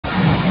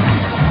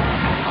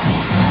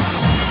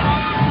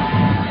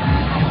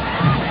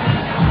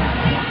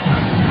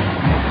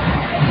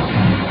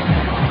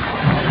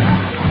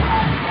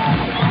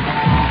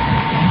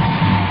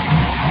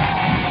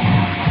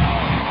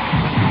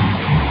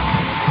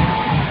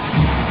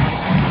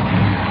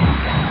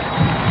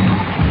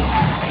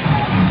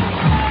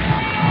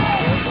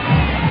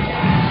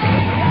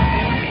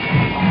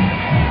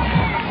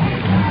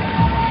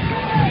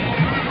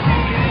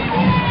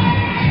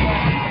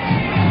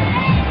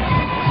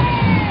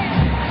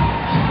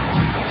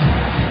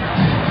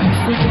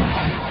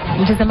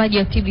Mtazamaji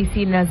wa TBC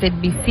na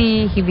ZBC,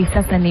 hivi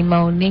sasa ni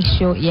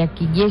maonesho ya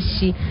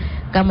kijeshi.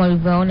 Kama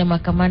ulivyoona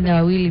makamanda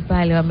wawili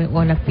pale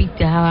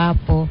wanapita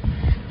hapo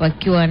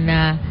wakiwa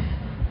na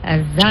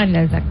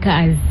zana za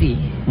kazi.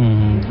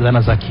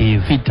 Zana za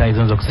kivita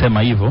hizo za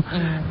kusema hivyo.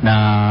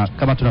 Na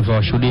kama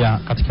tunavyoshuhudia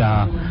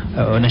katika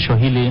onesho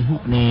hili,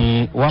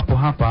 ni wapo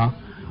hapa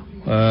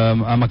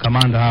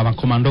makamanda,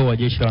 makomando wa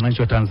jeshi la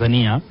wananchi wa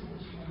Tanzania.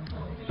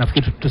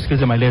 Nafikiri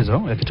tusikilize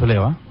maelezo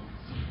yakitolewa.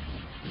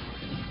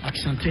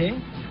 Asante.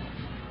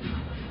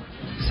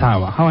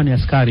 Sawa, hawa ni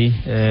askari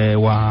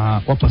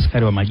wapo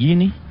askari wa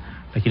majini,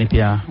 lakini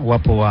pia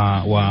wapo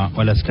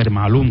wale askari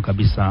maalum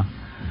kabisa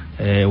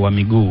wa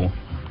miguu.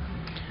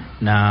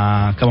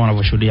 Na kama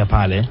wanavyoshuhudia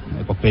pale,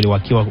 kwa kweli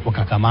wakiwa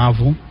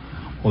wakakamavu,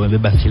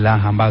 wamebeba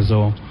silaha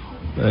ambazo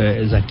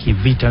za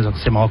kivita za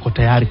kusema wako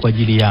tayari kwa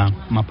ajili ya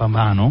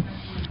mapambano.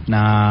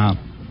 Na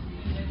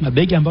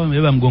mabegi ambayo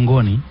wamebeba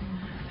mgongoni,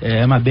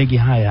 mabegi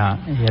haya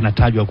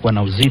yanatajwa kuwa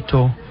na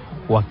uzito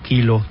wa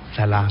kilo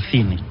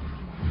 30.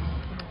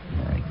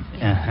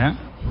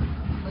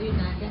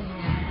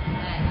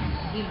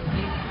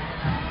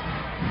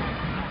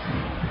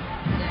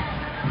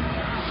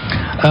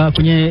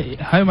 Kwenye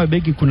hayo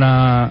mabegi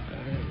kuna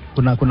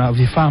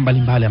vifaa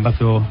mbalimbali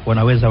ambavyo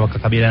wanaweza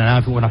wakakabiliana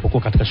navyo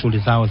wanapokuwa katika shughuli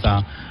zao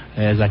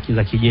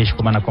za kijeshi,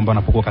 kwa maana kwamba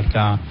wanapokuwa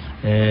katika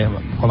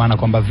kwa maana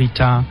kwamba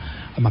vita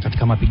ama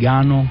katika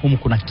mapigano. Humu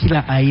kuna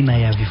kila aina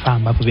ya vifaa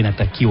ambavyo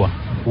vinatakiwa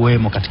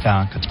uwemo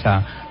katika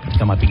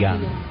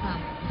mapigano,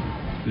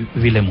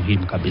 vile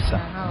muhimu kabisa.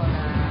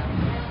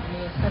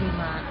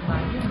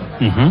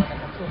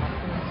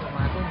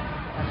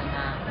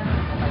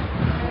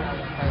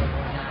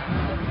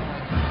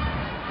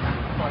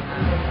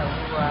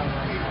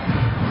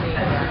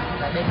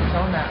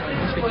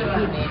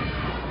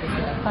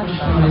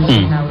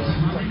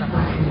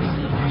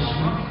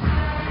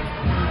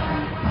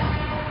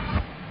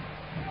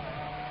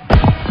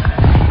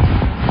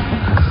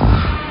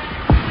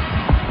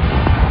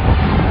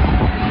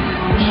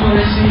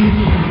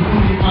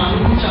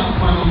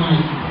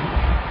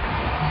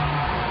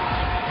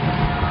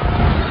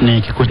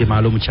 Ni kikundi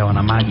maalum cha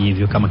wanamaji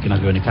hivyo kama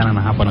kinavyoonekana,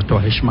 na hapa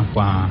anatoa heshima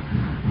kwa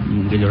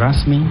mgeni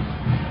rasmi.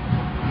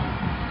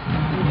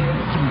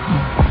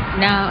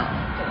 Na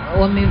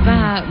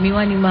wamevaa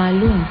miwani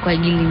maalum kwa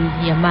ajili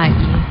ya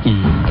maji.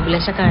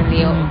 Bila shaka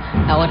ndio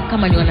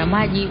kama ni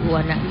wanamaji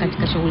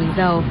katika shughuli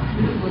zao,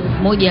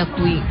 moja ya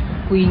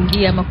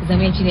kuingia ama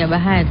kuzamia chini ya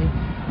bahari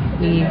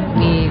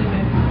ni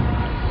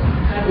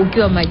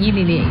ukiwa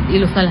majini, ni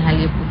hilo swala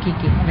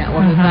haliepukiki. Na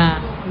wamevaa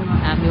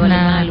miwani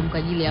maalum kwa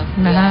ajili ya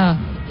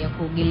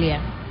kuogelea.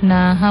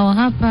 Na hawa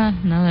hapa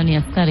naona ni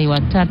askari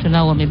watatu,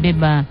 nao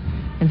wamebeba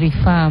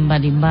vifaa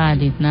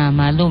mbalimbali na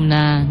maalum,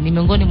 na ni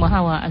miongoni mwa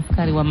hawa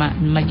askari wa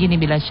majini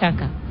bila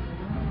shaka.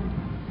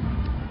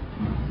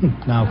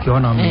 Na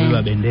ukiona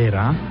wamebeba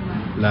bendera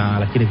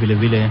lakini vile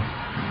vile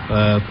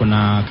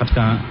kuna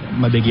katika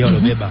mabegi yao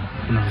waliobeba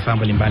kuna vifaa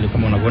mbalimbali,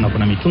 kama unavyoona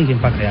kuna mitungi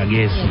mpaka ya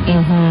gesi.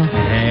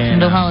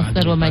 Ndio hawa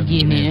askari wa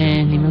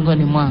majini ni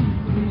miongoni mwao.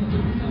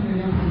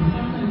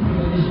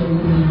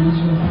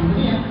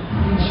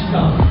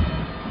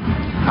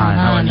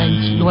 Hawa ni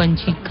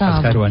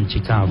askari wa nchi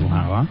kavu.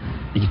 Hawa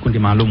ni kikundi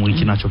maalum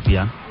hichi nacho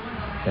pia.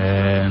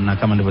 Na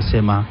kama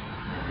nilivyosema,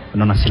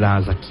 unaona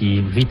silaha za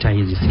kivita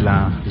hizi,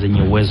 silaha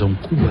zenye uwezo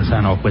mkubwa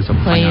sana wa kuweza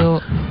kufanya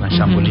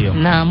mashambulio.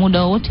 Na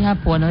muda wote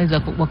hapo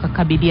wanaweza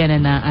wakakabiliana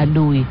na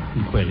adui.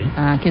 Ni kweli.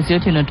 Kesi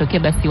yote inayotokea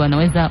basi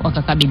wanaweza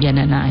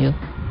wakakabiliana nayo.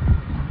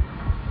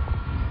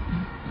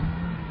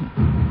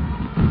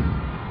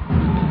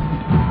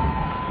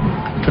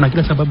 Tuna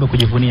kila sababu ya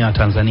kujivunia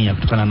Tanzania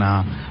kutokana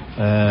na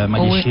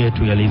majeshi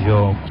yetu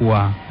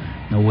yalivyokuwa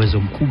na uwezo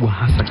mkubwa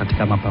hasa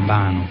katika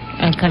mapambano.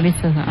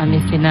 Kabisa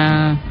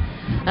amesema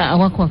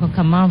wako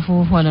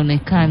wakakamavu,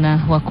 wanaonekana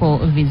wako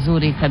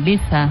vizuri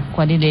kabisa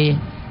kwa lile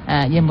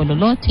jambo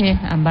lolote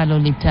ambalo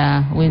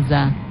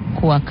litaweza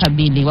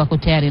kuwakabili. Wako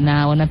tayari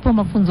na wanapewa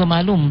mafunzo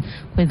maalum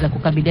kuweza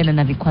kukabiliana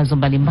na vikwazo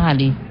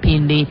mbalimbali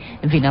pindi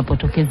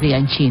vinapotokezea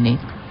nchini.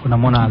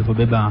 Unamwona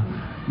alipobeba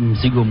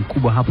mzigo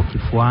mkubwa hapo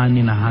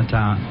kifuani na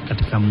hata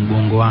katika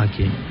mgongo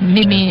wake.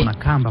 Kuna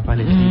kamba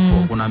pale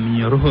zipo, kuna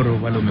minyororo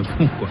wale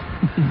umefungwa.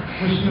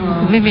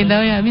 Mimi na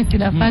wewe Hamisi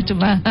na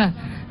Fatuma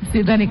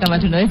sidhani kama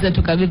tunaweza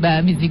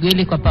tukabeba mizigo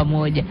ile kwa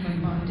pamoja.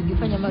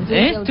 Tukifanya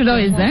mazoezi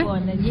tunaweza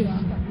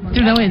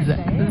tunaweza.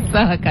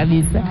 Sawa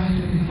kabisa.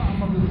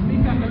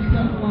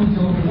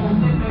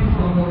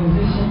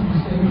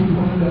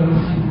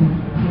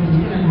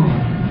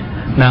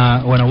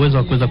 Na wana uwezo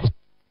wa kuweza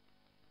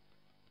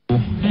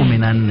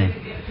 14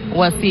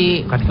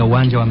 katika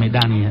uwanja wa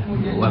medani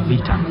wa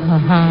vita.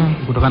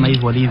 Kutokana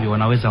hivyo walivyo,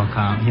 wanaweza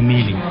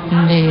wakahimili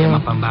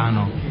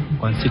mapambano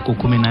kwa siku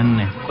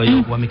 14. Kwa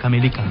hiyo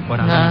wamekamilika kwa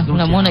raha zote.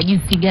 Unamuona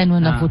jinsi gani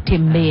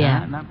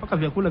wanapotembea, na mpaka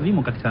vyakula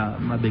vimo katika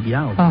mabegi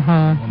yao.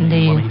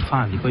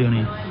 Wamehifadhi. Kwa hiyo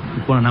ni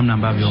kuona namna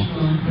ambavyo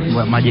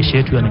majeshi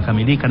yetu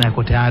yamekamilika na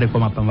yako tayari kwa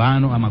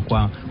mapambano ama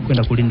kwa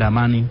kwenda kulinda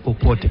amani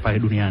popote pale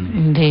duniani.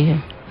 Ndio.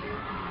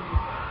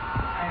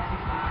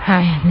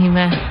 Haya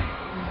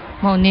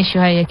maonesho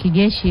haya ya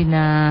kijeshi,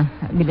 na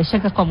bila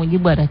shaka kwa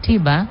mujibu wa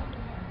ratiba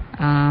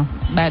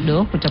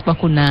bado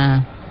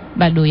kutakuwa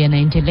bado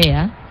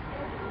yanaendelea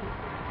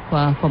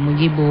kwa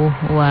mujibu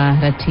wa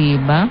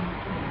ratiba.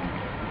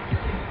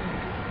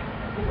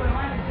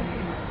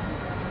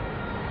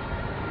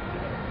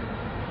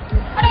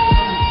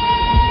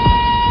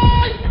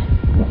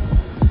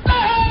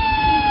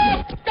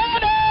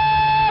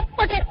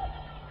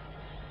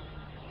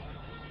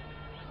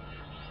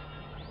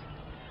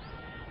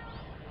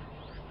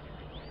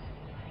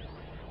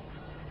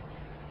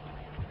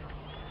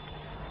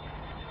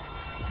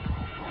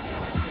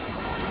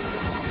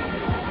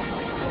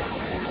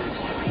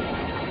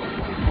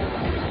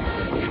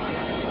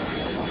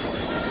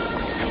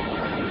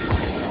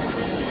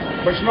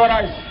 Mheshimiwa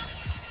Rais,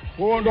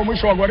 huo ndio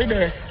mwisho wa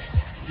gwaride.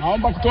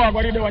 Naomba kutoa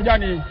gwaride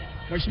uwanjani,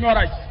 Mheshimiwa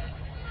Rais.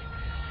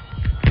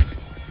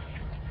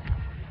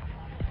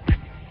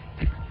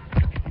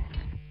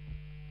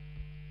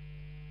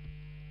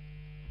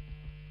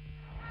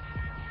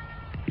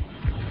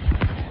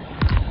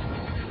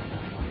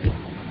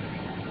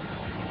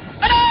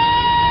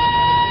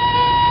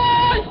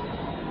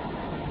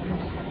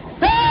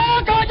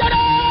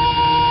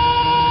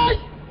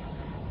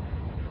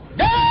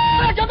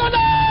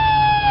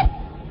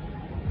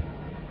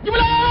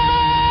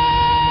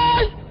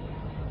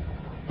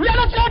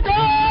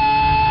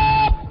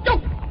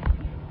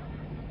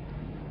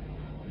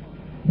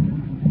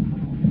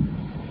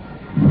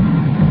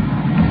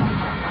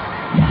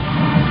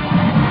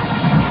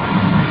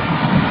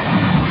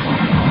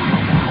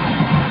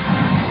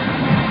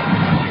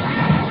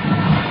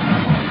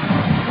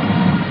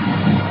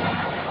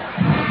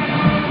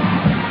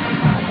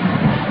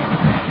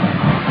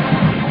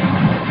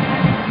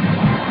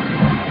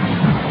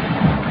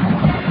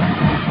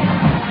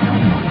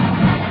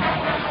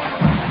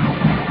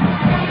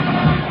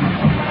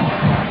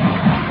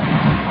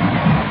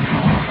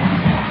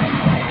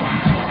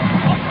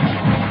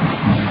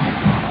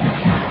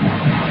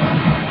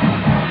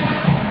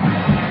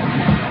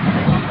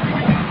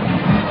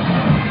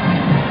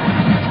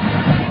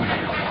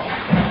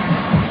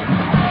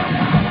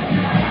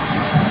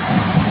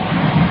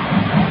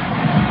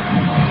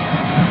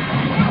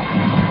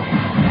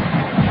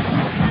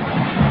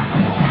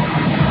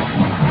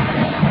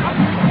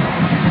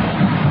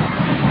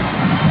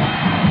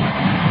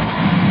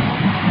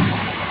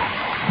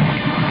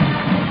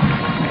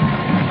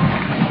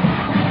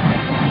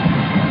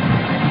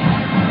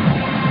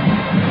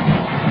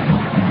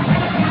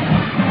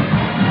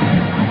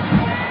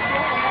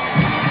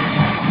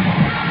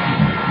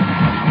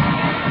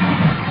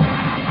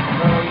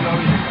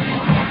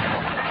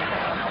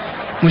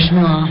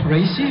 Mheshimiwa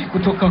Rais,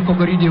 kutoka kwa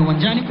gwaride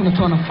uwanjani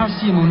kunatoa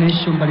nafasi ya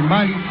maonesho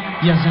mbalimbali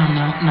ya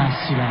zana na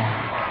silaha.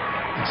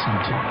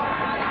 Asante.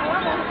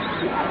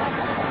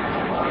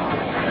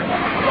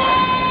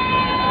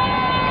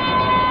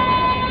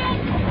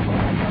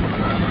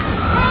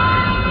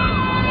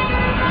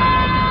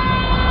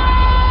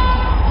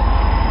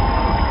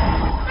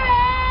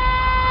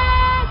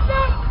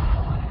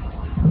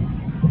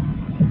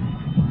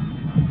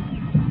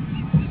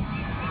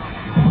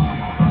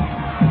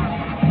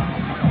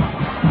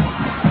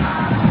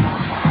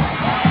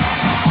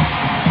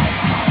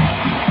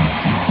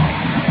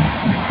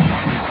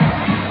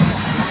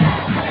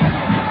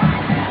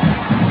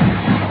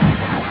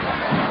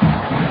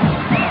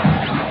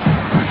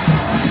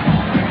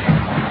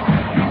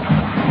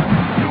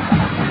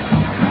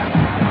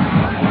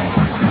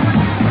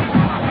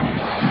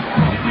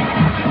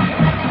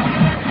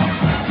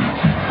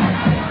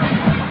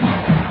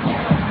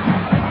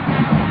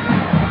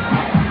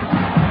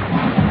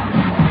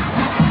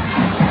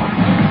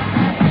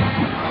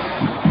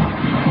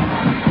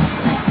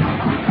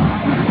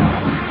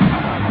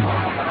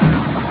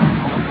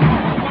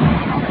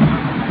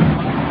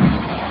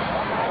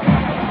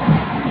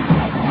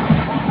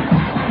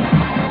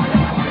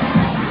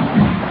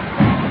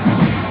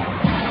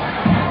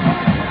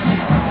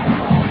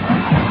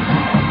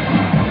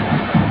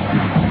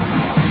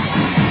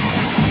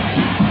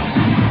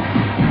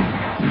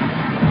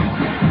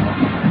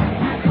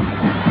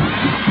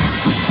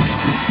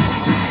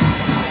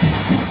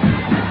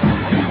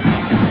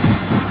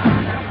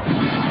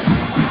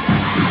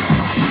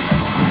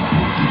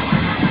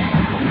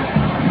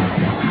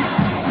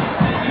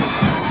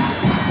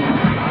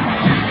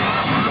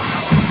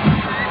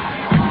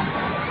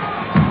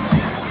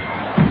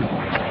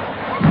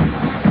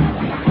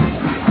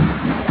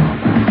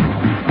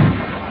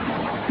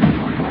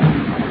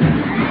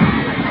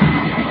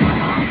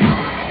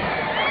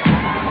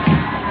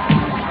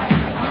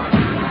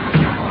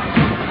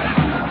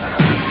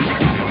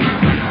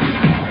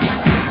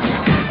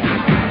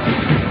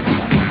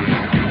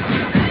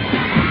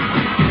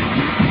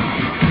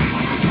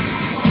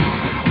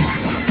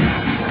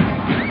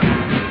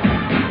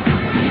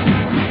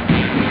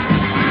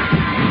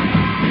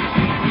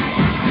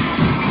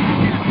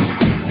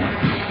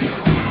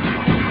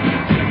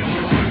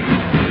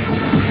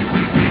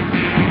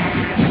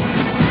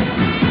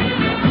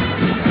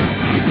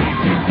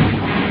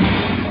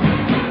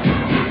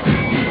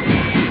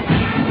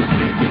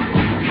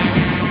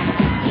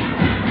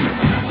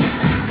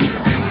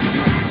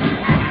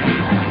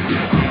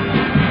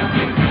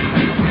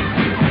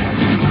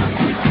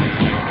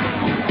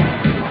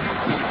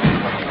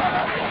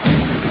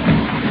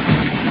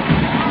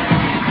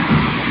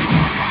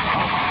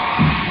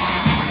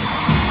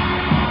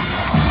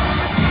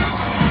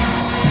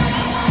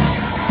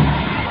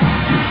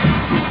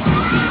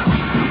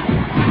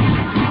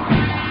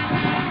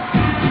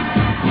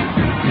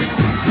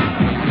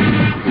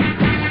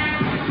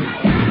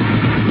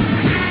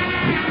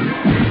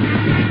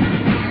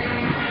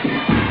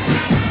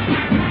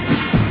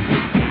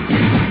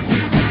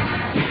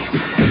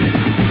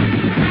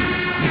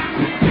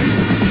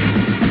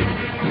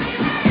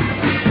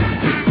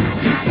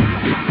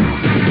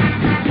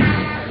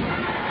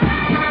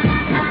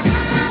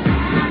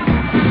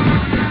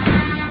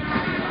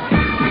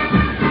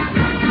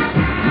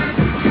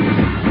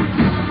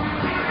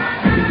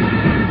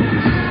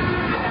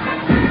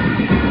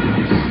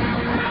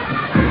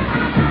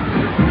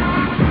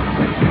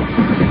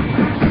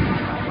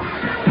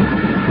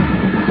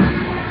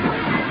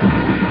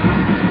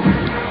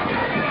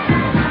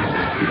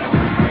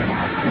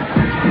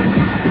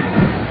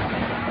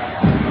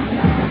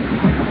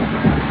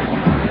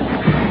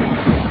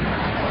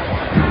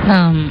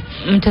 Naam,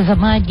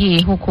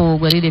 mtazamaji, huku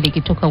gwaride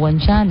likitoka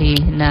uwanjani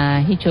na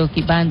hicho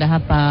kibanda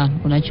hapa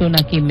unachoona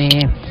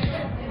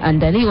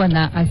kimeandaliwa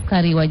na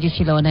askari wa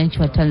Jeshi la Wananchi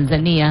wa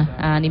Tanzania.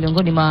 Ni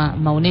miongoni mwa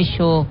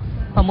maonesho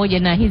pamoja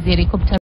na hizi helikopta